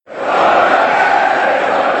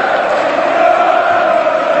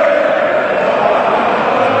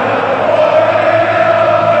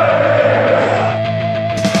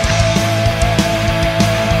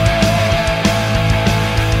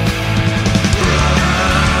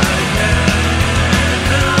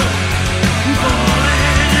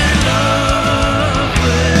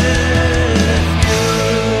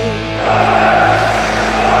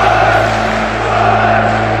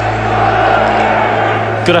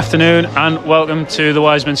Good afternoon and welcome to the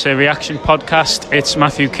Wise Men Say Reaction podcast. It's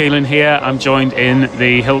Matthew Keelan here. I'm joined in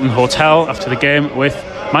the Hilton Hotel after the game with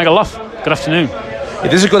Michael Lough. Good afternoon.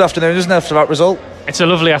 It is a good afternoon, isn't it, after that result? It's a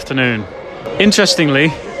lovely afternoon. Interestingly,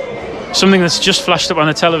 something that's just flashed up on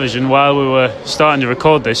the television while we were starting to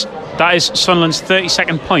record this, that is Sunderland's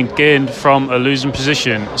 32nd point gained from a losing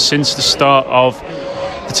position since the start of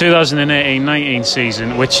the 2018-19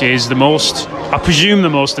 season, which is the most, I presume the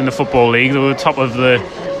most in the Football League. They were top of the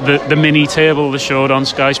mini table they showed on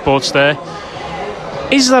Sky Sports there.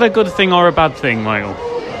 Is that a good thing or a bad thing, Michael?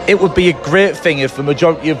 It would be a great thing if the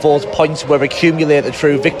majority of those points were accumulated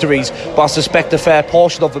through victories, but I suspect a fair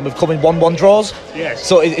portion of them have come in 1-1 draws. Yes.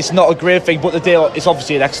 So it's not a great thing, but today it's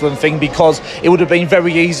obviously an excellent thing because it would have been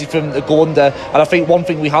very easy for them to go under. And I think one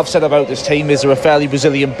thing we have said about this team is they're a fairly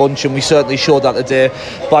resilient bunch, and we certainly showed that today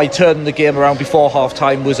by turning the game around before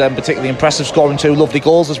half-time. Was particularly impressive, scoring 2 lovely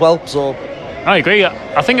goals as well. So I agree.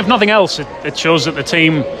 I think if nothing else, it shows that the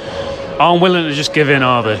team aren't willing to just give in,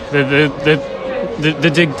 are they? They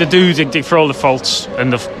do dig for all the faults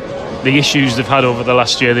and the issues they've had over the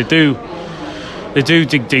last year. They do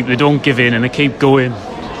dig deep. They don't give in and they keep going.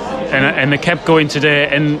 And they kept going today.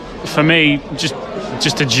 And for me, just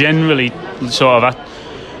to generally sort of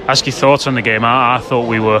ask your thoughts on the game, I thought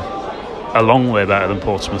we were a long way better than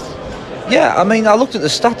Portsmouth. Yeah, I mean, I looked at the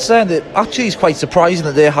stats there, and it actually is quite surprising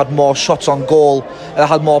that they had more shots on goal and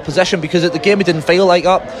had more possession, because at the game it didn't feel like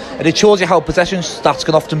that. And it shows you how possession stats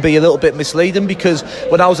can often be a little bit misleading, because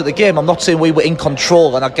when I was at the game, I'm not saying we were in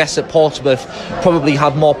control, and I guess that Portsmouth probably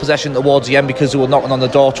had more possession towards the end because they were knocking on the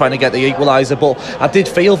door trying to get the equaliser. But I did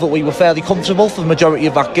feel that we were fairly comfortable for the majority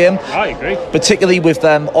of that game. I agree. Particularly with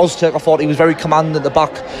Ozturk, I thought he was very commanding at the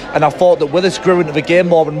back, and I thought that Willis grew into the game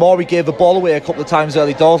more and more. He gave the ball away a couple of times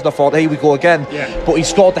early doors, and I thought, here we go again. Yeah. But he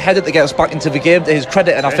scored the header to get us back into the game, to his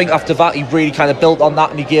credit, and I think after that he really kind of built on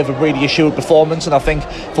that, and he gave a really assured performance. And I think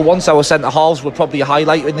for once our centre halves were probably a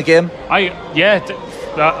highlight in the game.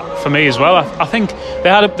 That for me as well. I think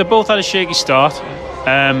they both had a shaky start.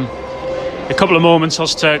 A couple of moments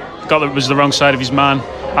Ozturk was the wrong side of his man.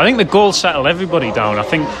 I think the goal settled everybody down. I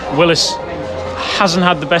think Willis hasn't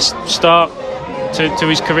had the best start to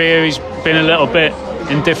his career. He's been a little bit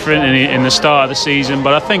indifferent in the start of the season,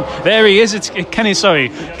 but I think there he is. Kenny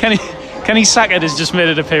Sackett has just made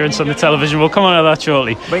an appearance on the television. We'll come on to that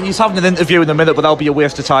shortly. I mean, he's having an interview in a minute, but that'll be a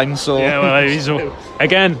waste of time. So yeah, well, he's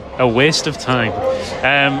again a waste of time.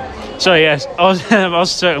 So yes,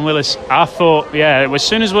 Ozturk and Willis. I thought, as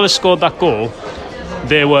soon as Willis scored that goal,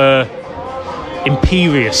 they were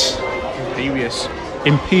imperious.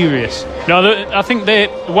 No, I think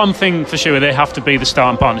one thing for sure, they have to be the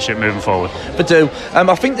starting partnership moving forward. They do.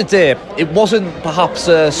 I think today it wasn't perhaps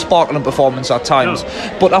a sparkling performance at times,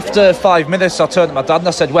 but after 5 minutes I turned to my dad and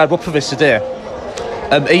I said, we're up for this today.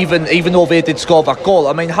 Even though they did score that goal,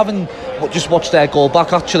 I mean, having just watched their goal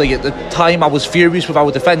back, actually at the time I was furious with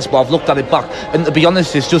our defence, but I've looked at it back, and to be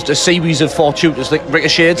honest, it's just a series of fortuitous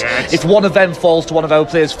ricochets. If one of them falls to one of our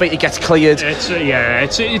players' feet, it gets cleared. It's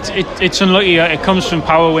unlucky. It comes from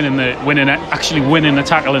Power winning the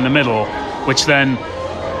tackle in the middle, which then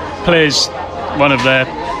plays one of their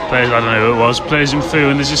players, I don't know who it was, plays him through,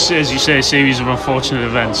 and there's just, as you say, a series of unfortunate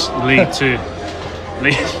events lead to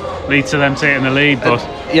them taking the lead. But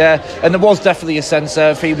and there was definitely a sense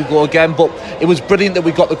there, here we go again, but it was brilliant that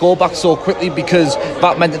we got the goal back so quickly, because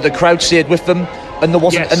that meant that the crowd stayed with them, and there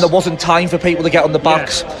wasn't time for people to get on the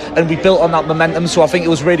backs, and we built on that momentum. So I think it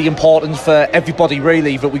was really important for everybody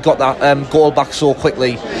really that we got that goal back so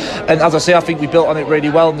quickly. And as I say, I think we built on it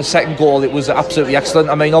really well. In the second goal, it was absolutely excellent.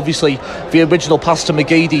 I mean, obviously the original pass to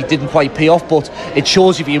McGeady didn't quite pay off, but it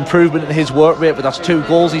shows you the improvement in his work rate. But that's 2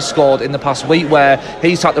 goals he scored in the past week, where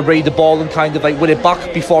he's had to read the ball and kind of like win it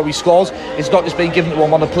back before he scores. It's not just being given to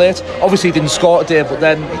him on a plate. Obviously he didn't score today, but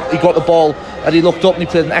then he got the ball and he looked up and he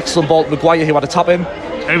played an excellent ball to Maguire, who had a tap in.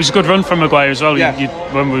 It was a good run from Maguire as well.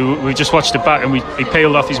 When we just watched it back, and he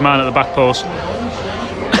peeled off his man at the back post.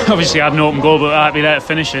 Obviously had an open goal, but I'd be there to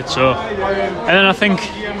finish it. So, and then I think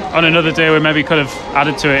on another day we maybe could have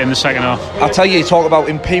added to it in the second half. I'll tell you talk about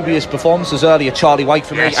imperious performances earlier. Charlie White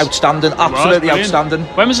for me, outstanding, absolutely outstanding.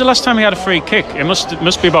 When was the last time he had a free kick? It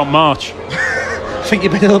must be about March. I think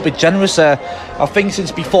you've been a little bit generous there. I think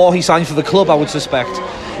since before he signed for the club, I would suspect.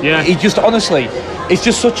 Yeah. He just, honestly, it's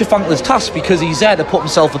just such a thankless task, because he's there to put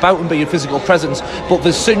himself about and be a physical presence. But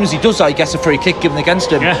as soon as he does that, he gets a free kick given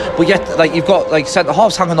against him. Yeah. But yet, like, you've got like centre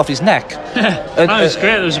halves hanging off his neck. It was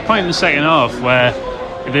great. There was a point in the second half where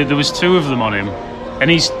there was 2 of them on him, and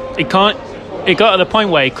he got to the point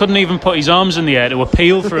where he couldn't even put his arms in the air to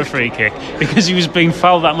appeal for a free kick because he was being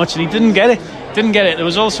fouled that much, and he didn't get it. Didn't get it. There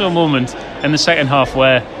was also a moment in the second half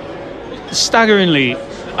where, staggeringly,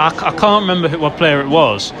 I can't remember what player it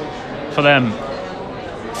was for them,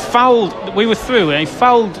 fouled. We were through and he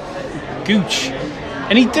fouled Gooch.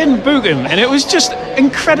 And he didn't boot him, and it was just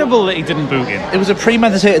incredible that he didn't boot him. It was a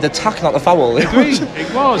premeditated attack, not a foul. Agreed.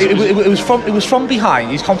 It was from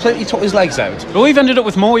behind. He's completely took his legs out. But we've ended up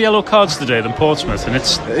with more yellow cards today than Portsmouth, and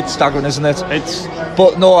it's staggering, isn't it?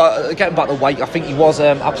 But no, getting back to White, I think he was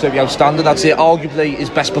absolutely outstanding. I'd say arguably his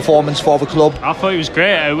best performance for the club. I thought he was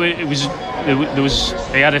great.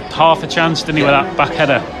 He had half a chance, didn't he, with that back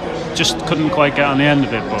header? Just couldn't quite get on the end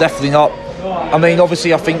of it. But. Definitely not. I mean,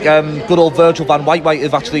 obviously, I think good old Virgil van Wijk might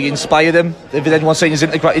have actually inspired him. If anyone's seen his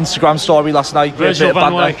Instagram story last night, Virgil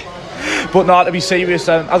van Wijk. But no, to be serious,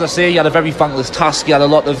 as I say, he had a very thankless task. He had a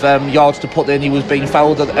lot of yards to put in. He was being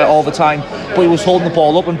fouled all the time, but he was holding the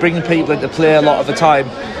ball up and bringing people into play a lot of the time.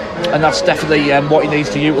 And that's definitely what he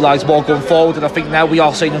needs to utilise more going forward. And I think now we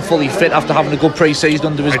are seeing him fully fit after having a good pre-season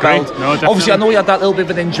under his belt. No, obviously, I know he had that little bit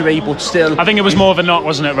of an injury, but still, I think it was more of a knock,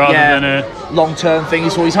 wasn't it, rather than a long-term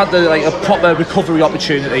thing. So he's had a proper recovery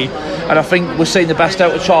opportunity, and I think we're seeing the best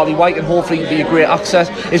out of Charlie White, and hopefully he'll be a great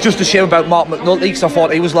access. It's just a shame about Mark McNulty, because I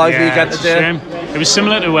thought he was lively again today. It's a shame. It was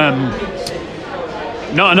similar to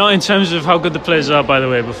not in terms of how good the players are, by the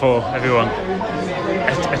way, before everyone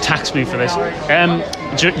attacks me for this.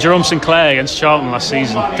 Jerome Sinclair against Charlton last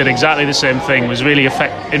season did exactly the same thing, was really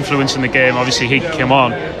influencing the game. Obviously he came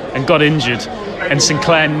on and got injured, and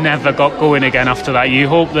Sinclair never got going again after that. You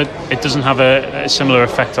hope that it doesn't have a similar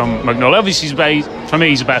effect on McNulty. Obviously for me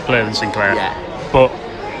he's a better player than Sinclair, but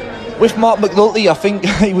with Mark McNulty, I think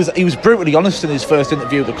he was brutally honest in his first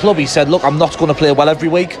interview with the club. He said, look, I'm not going to play well every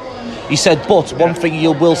week. He said, but one thing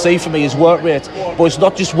you will see for me is work rate. But it's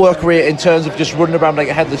not just work rate in terms of just running around like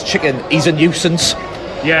a headless chicken. He's a nuisance.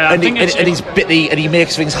 Yeah, and he's bitty and he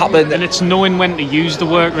makes things happen. And it's knowing when to use the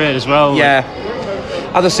work rate as well. Yeah.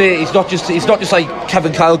 As I say, he's not just like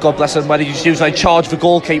Kevin Kyle, God bless him, when he just uses charge the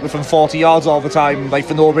goalkeeper from 40 yards all the time,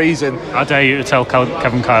 for no reason. I dare you to tell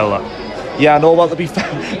Kevin Kyle that. Yeah, I know. Well, to be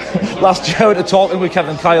fair, last year at talking with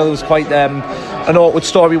Kevin Kyle, it was quite an awkward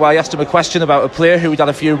story where I asked him a question about a player who he'd had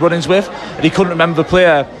a few run-ins with, and he couldn't remember the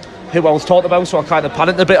player who I was talking about, so I kind of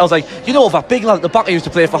panicked a bit. I was like, that big lad at the back who used to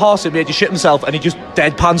play for Hearts who made you shit himself, and he just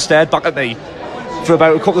deadpan stared back at me for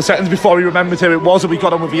about a couple of seconds before he remembered who it was, and we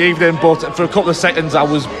got on with the evening. But for a couple of seconds I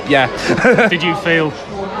was Did you feel,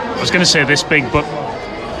 I was going to say this big, but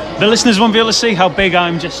the listeners won't be able to see how big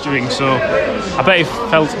I'm gesturing, so I bet he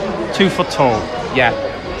felt 2 foot tall. Yeah.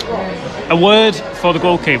 A word for the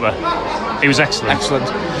goalkeeper. He was excellent.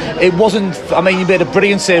 It wasn't. I mean, he made a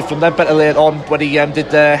brilliant save from Ledbetter late on when he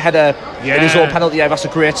did the header in his own penalty. Yeah, that's a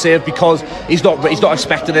great save because he's not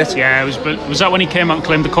expecting it. Yeah, was that when he came out and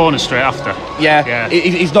claimed the corner straight after? Yeah.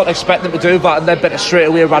 He's not expecting to do that, and Ledbetter straight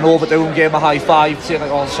away ran over to him, gave him a high five, saying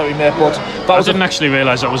like, "Oh, sorry, mate." But I didn't actually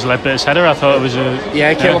realise that was Ledbetter's header. I thought it was a.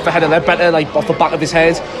 Yeah, he came off the head of Ledbetter, off the back of his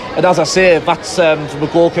head. And as I say, that's from a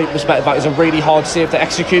goalkeeper perspective, that is a really hard save to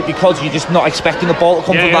execute because you're just not expecting the ball to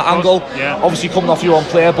come from that angle. Yeah. Obviously coming off your own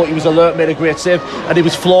player, but he was alert, made a great save, and he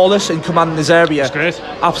was flawless in commanding his area. That's great.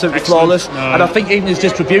 Absolutely flawless. And I think even his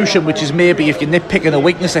distribution, which is maybe if you're nitpicking a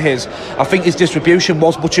weakness of his, I think his distribution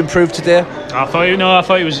was much improved today. I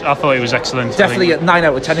thought he was excellent. Definitely at 9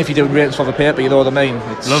 out of 10 if you're doing ratings for the paper, you know what I mean.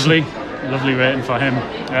 It's lovely rating for him.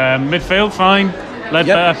 Midfield fine.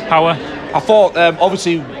 Ledbetter, power. I thought,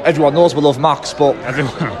 obviously, everyone knows we love Max, but...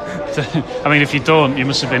 I mean, if you don't, you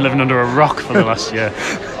must have been living under a rock for the last year.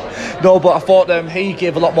 No, but I thought he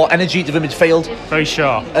gave a lot more energy to the midfield. Very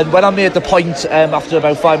sharp. And when I made the point after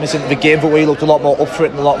about 5 minutes into the game that we looked a lot more up for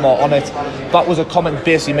it and a lot more on it, that was a comment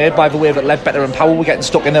basically made by the way that Ledbetter and Power were getting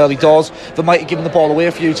stuck in early doors. They might have given the ball away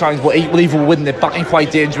a few times, but equally were winning it back in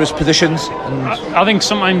quite dangerous positions. And I think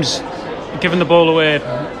sometimes giving the ball away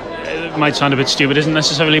might sound a bit stupid, isn't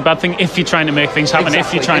necessarily a bad thing if you're trying to make things happen,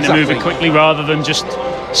 if you're trying to move it quickly rather than just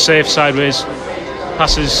safe sideways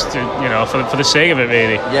passes to, for the sake of it,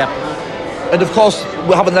 really. Yeah. And of course,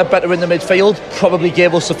 we're having Ledbetter in the midfield probably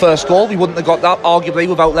gave us the first goal. We wouldn't have got that arguably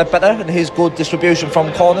without Ledbetter and his good distribution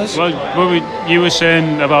from corners. Well, you were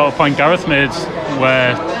saying about a point Gareth made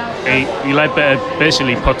where he Ledbetter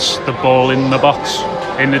basically puts the ball in the box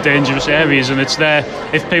in the dangerous areas, and it's there.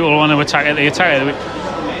 If people want to attack it, they attack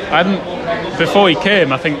it. Before he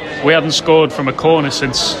came, I think we hadn't scored from a corner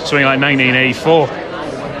since something like 1984,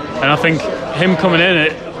 and I think him coming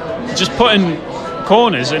in, just putting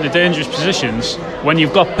corners into dangerous positions when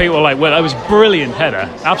you've got people like, well, that was brilliant header,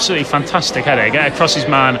 absolutely fantastic header, get across his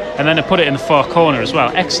man, and then to put it in the far corner as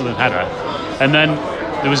well, excellent header. And then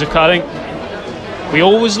there was I think we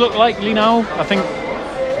always look likely now. I think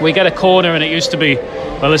we get a corner and it used to be,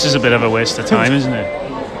 well, this is a bit of a waste of time, isn't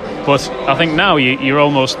it? But I think now you're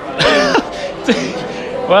almost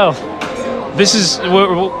well, this is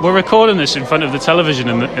we're recording this in front of the television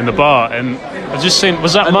in the bar, and I've just seen,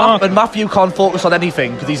 was that and Mark? And Matthew can't focus on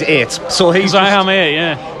anything because he's 8, so he's I am 8,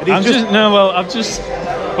 yeah.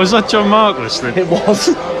 Was that John Mark listening? It was.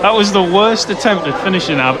 That was the worst attempt at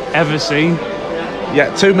finishing I've ever seen.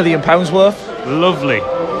 Yeah, £2 million worth. Lovely.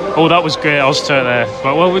 Oh, that was great. I was there.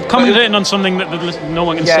 But well, we're commentating on something that no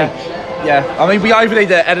one can see. Yeah, I mean, we either need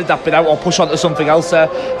to edit that bit out or push on to something else there.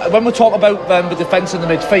 When we talk about the defence in the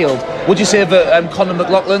midfield, would you say that Conor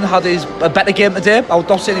McLaughlin had a better game today? I would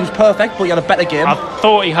not say he was perfect, but he had a better game. I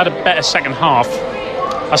thought he had a better second half.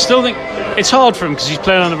 I still think it's hard for him because he's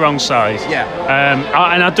playing on the wrong side. Yeah.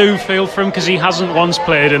 And I do feel for him because he hasn't once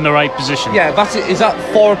played in the right position. Yeah, that's it. Is that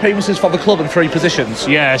 4 appearances for the club in 3 positions?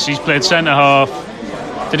 Yes, he's played centre half.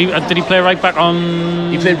 Did he play right back on?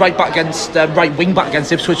 He played right back against right wing back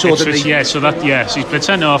against Ipswich. Yeah, so he's played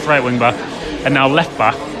centre half, right wing back, and now left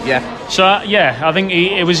back. Yeah. So I think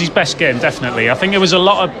it was his best game, definitely. I think it was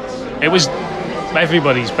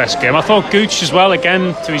everybody's best game. I thought Gooch as well,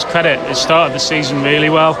 again, to his credit, has started the season really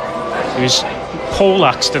well. He was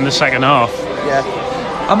poleaxed in the second half. Yeah.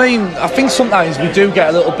 I mean, I think sometimes we do get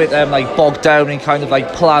a little bit bogged down in kind of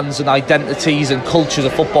like plans and identities and cultures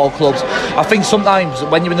of football clubs. I think sometimes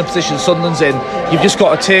when you're in the position Sunderland's in, you've just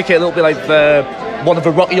got to take it a little bit like one of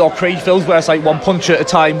the Rocky or Creed films where it's like one punch at a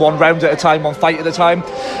time, one round at a time, one fight at a time.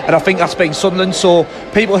 And I think that's been Sunderland. So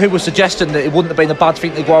people who were suggesting that it wouldn't have been a bad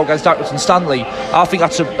thing to go out against Accrington Stanley, I think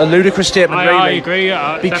that's a ludicrous statement, really. I agree.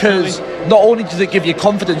 Because definitely. Not only does it give you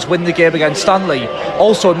confidence winning the game against Stanley,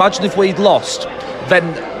 also imagine if we'd lost.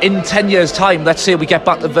 Then in 10 years' time, let's say we get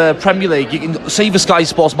back to the Premier League, you can see the Sky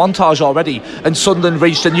Sports montage already, and Sunderland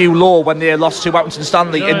reached a new low when they lost to Accrington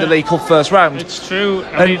Stanley in the League Cup first round. It's true.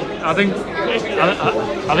 I think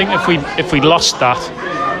if we lost that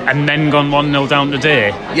and then gone 1-0 down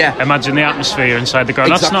today, imagine the atmosphere inside the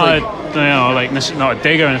ground. Exactly. That's not a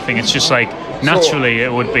dig or anything. It's just like naturally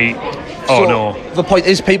it would be. No. The point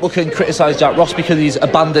is, people can criticise Jack Ross because he's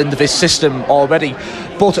abandoned this system already,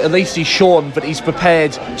 but at least he's shown that he's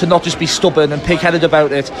prepared to not just be stubborn and pig-headed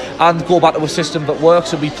about it and go back to a system that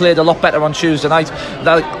works. And we played a lot better on Tuesday night.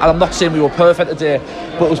 Now, I'm not saying we were perfect today,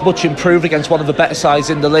 but it was much improved against one of the better sides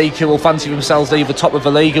in the league who will fancy themselves near the top of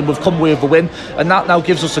the league, and we've come away with a win, and that now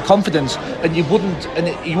gives us the confidence. And it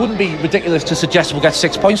wouldn't be ridiculous to suggest we'll get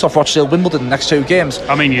 6 points off Rochdale Wimbledon in the next 2 games.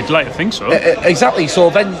 I mean, you'd like to think so. Exactly. So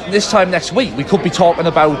then this time next week we could be talking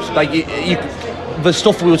about the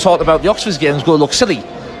stuff we were talking about the Oxford games going to look silly.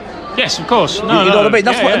 Yes, of course. You know what I mean?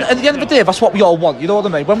 That's at the end of the day, that's what we all want. You know what I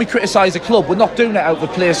mean? When we criticise a club, we're not doing it out of a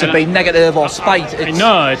place of being negative or spite.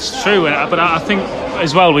 No, it's true. But I think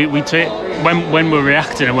as well, we take when we're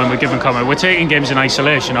reacting and when we're giving comment, we're taking games in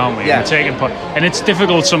isolation, aren't we? Yeah. We're taking and it's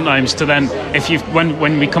difficult sometimes to then,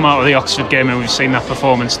 when we come out of the Oxford game and we've seen that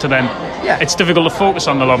performance, to then it's difficult to focus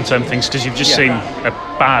on the long-term things because you've just seen a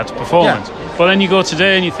bad performance. But then you go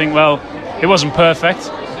today and you think, well, it wasn't perfect,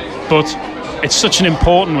 but it's such an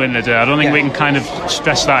important win today. I don't think we can kind of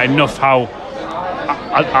stress that enough. How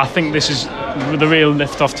I think this is the real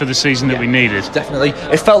lift-off to the season that we needed. Definitely.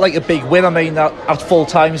 It felt like a big win. I mean, at full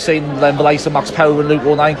time, seeing the likes of Max Power and Luke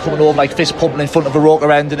O'Nien coming over, like fist pumping in front of a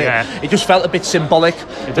Roker end, and it just felt a bit symbolic.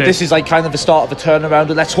 But this is like kind of the start of a turnaround,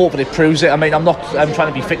 and let's hope that it proves it. I mean, I'm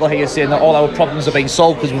trying to be fickle here saying that all our problems are being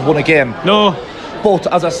solved because we've won a game. No.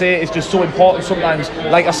 But as I say, it's just so important sometimes.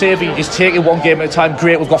 Like I say, if you just take it one game at a time,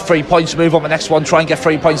 great, we've got 3 points, move on the next one, try and get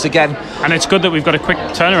 3 points again. And it's good that we've got a quick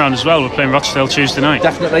turnaround as well. We're playing Rochdale Tuesday night.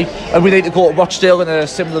 Definitely. And we need to go to Rochdale in a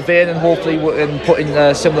similar vein and hopefully put in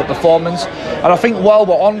a similar performance. And I think while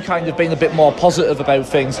we're on kind of being a bit more positive about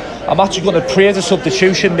things, I'm actually going to praise a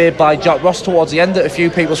substitution made by Jack Ross towards the end that a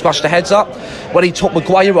few people scratched their heads at when he took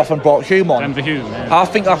Maguire off and brought Hume on. I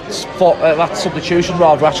think that substitution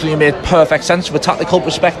rather actually made perfect sense from a tactical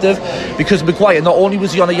perspective, because Maguire, not only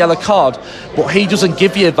was he on a yellow card, but he doesn't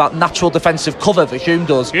give you that natural defensive cover that Hume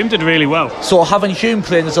does. Hume did really well. So having Hume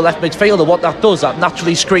playing as a left midfielder, what that does, that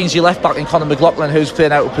naturally screens your left back in Conor McLaughlin, who's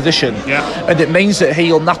playing out of position. And it means that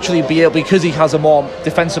he'll naturally be able, because he has a more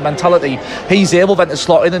defensive mentality, he's able then to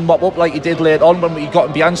slot in and mop up like he did late on when he got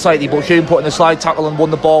him behind slightly, but Hume put in a slide tackle and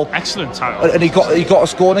won the ball. Excellent tackle. And he got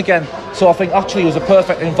us going again. So I think actually it was a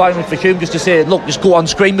perfect environment for Hume just to say, look, just go on,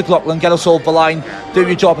 screen McLaughlin, get us over the line, do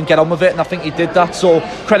your job and get on with it. And I think he did that. So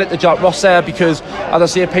credit to Jack Ross there, because as I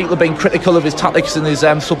say, people have been critical of his tactics and his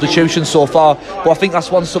substitutions so far, but I think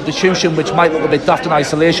that's one substitution which might look a bit daft in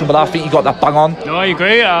isolation, but I think he got that bang on. No, I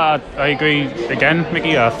agree. I agree again,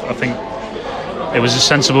 Mickey. I think it was a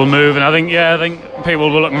sensible move, and I think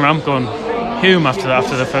people were looking around going, Hume after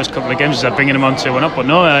the first couple of games, they're bringing him on 2-1 up, but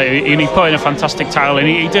no, he put in a fantastic tackle, and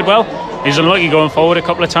he did well. He's unlucky going forward a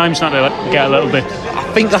couple of times, not to get a little bit.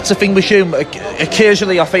 I think that's the thing with Hume.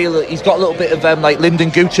 Occasionally, I feel that he's got a little bit of like Lyndon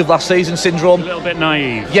Gooch of last season syndrome. A little bit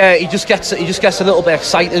naive. Yeah, he just gets a little bit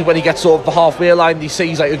excited when he gets over the halfway line. And he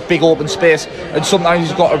sees like a big open space, and sometimes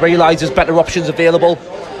he's got to realise there's better options available.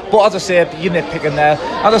 But as I say, you're nitpicking there.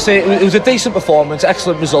 As I say, it was a decent performance,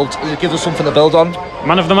 excellent result. It gives us something to build on.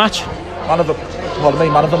 Man of the match. Man of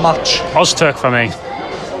the match. Ozturk for me.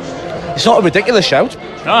 It's not a ridiculous shout.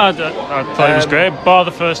 No, I thought he was great, bar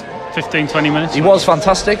the first 15-20 minutes. He was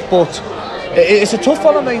fantastic, but it's a tough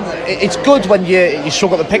one. I mean, it's good when you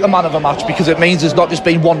struggle to pick a man of a match, because it means there's not just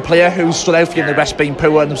been one player who's stood out for you and the rest being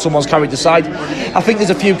poor and someone's carried the side. I think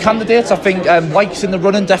there's a few candidates. I think White's in the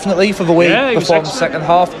running definitely for the way he performed the second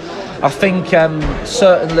half. I think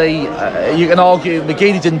certainly you can argue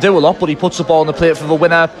McGeady didn't do a lot, but he puts the ball on the plate for the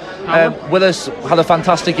winner. Willis had a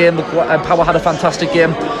fantastic game, Power had a fantastic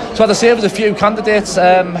game. So as I say, there's a few candidates.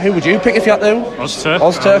 Who would you pick if you had to? Ozturk.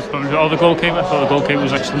 Or the goalkeeper. I thought the goalkeeper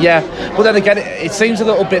was excellent. Yeah, but then again, it seems a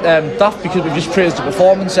little bit daft, because we've just praised the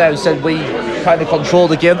performance and said we kind of control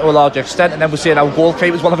the game to a large extent, and then we're saying our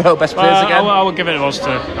goalkeeper is one of our best players again. I would give it to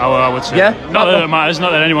Ozturk. I would say. Yeah. Not that it matters.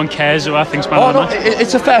 Not that anyone cares who I think's man of the match.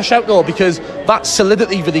 It's a fair shout though, because that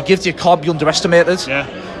solidity that he gives you can't be underestimated. Yeah.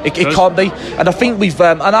 It can't be, and I think we've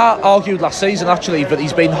and I argued last season actually that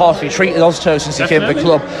he's been harshly treated, Ozturk, since he came to the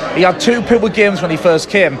club. He had 2 poor games when he first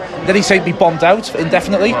came, then he seemed to be bombed out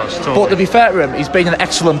indefinitely. But to be fair to him, he's been an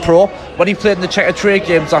excellent pro. When he played in the Checker Trade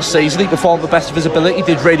games last season, he performed the best of his ability, he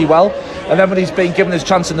did really well, and then when he's been given his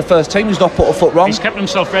chance in the first team, he's not put a foot wrong. He's kept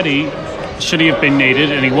himself ready should he have been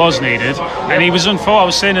needed, and he was needed, and he was I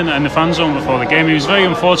was saying in the fan zone before the game, he was very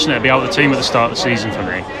unfortunate to be out of the team at the start of the season for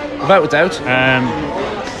me. Without a doubt.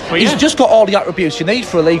 But he's just got all the attributes you need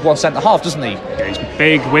for a League One centre half, doesn't he? Yeah, he's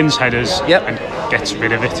big, wins headers, and gets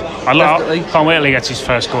rid of it. I can't wait till he gets his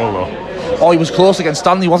first goal though. Oh, he was close against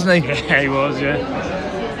Stanley, wasn't he? Yeah, he was.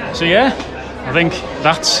 Yeah. So I think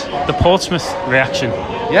that's the Portsmouth reaction.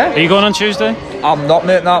 Yeah. Are you going on Tuesday? I'm not,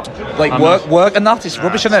 mate. Not like work and that. It's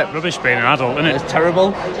rubbish, isn't it? Rubbish being an adult, isn't it? It's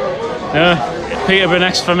terrible. Yeah. Peterborough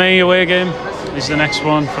next for me, away game is the next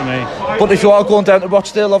one for me. But if you are going down to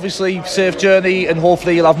Rochdale, obviously safe journey, and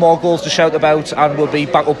hopefully you'll have more goals to shout about, and we'll be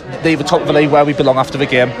back up near the top of the league where we belong after the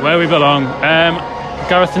game. Where we belong.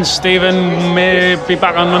 Gareth and Stephen may be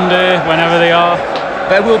back on Monday, whenever they are.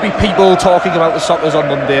 There will be people talking about the Sockers on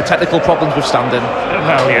Monday, technical problems withstanding.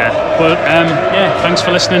 Well, yeah. But thanks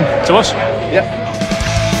for listening to us. Yep.